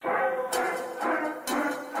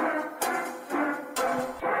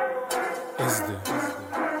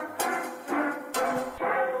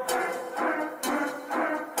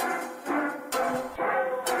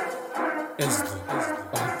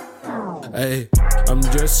Hey, I'm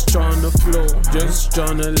just tryna flow, just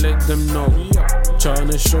tryna let them know,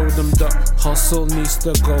 tryna show them the hustle needs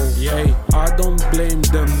to go. Hey, I don't blame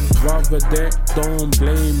them, rather they don't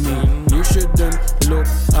blame me. You shouldn't look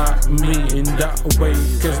at me in that way,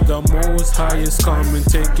 cause the most high is coming,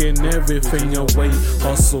 taking everything away.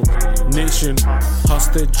 Hustle nation,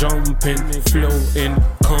 hustle jumping, flowing,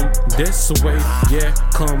 come this way, yeah,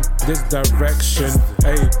 come this direction.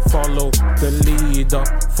 Hey, follow the leader,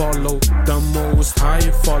 follow the most high,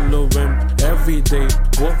 follow him every day.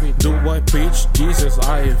 What do I preach? Jesus,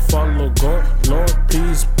 I follow God. Lord,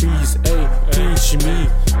 please, hey, teach me,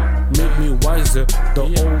 make me wiser the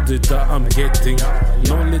older that I'm getting.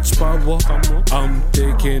 Knowledge power, I'm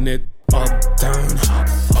taking it up, down,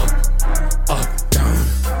 up, down,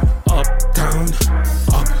 up, down,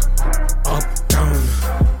 up, down,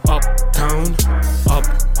 up,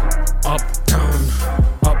 down,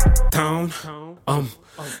 up, down, I'm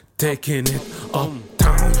taking it up,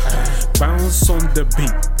 down. Bounce on the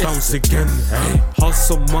beat, bounce again. Hey,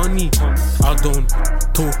 hustle money, I don't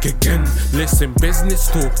talk again. Listen, business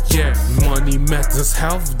talk, yeah, money matters,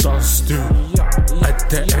 health does too. At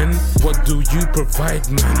the end, what do you provide,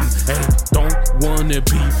 man? Hey, don't wanna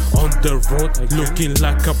be on the road looking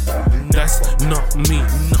like a that's not me.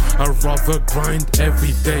 I'd rather grind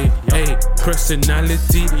every day. Hey,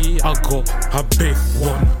 personality, I got a big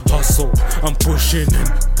one. Hustle, I'm pushing and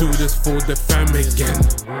do this for the fam again.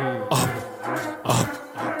 Up,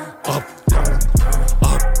 down,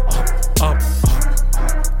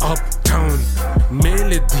 up, down.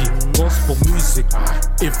 Melody, gospel music.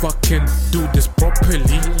 If I can do this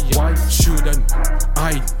properly, why shouldn't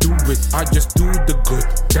I do it? I just do the good,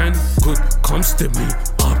 then good comes to me.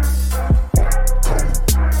 Up,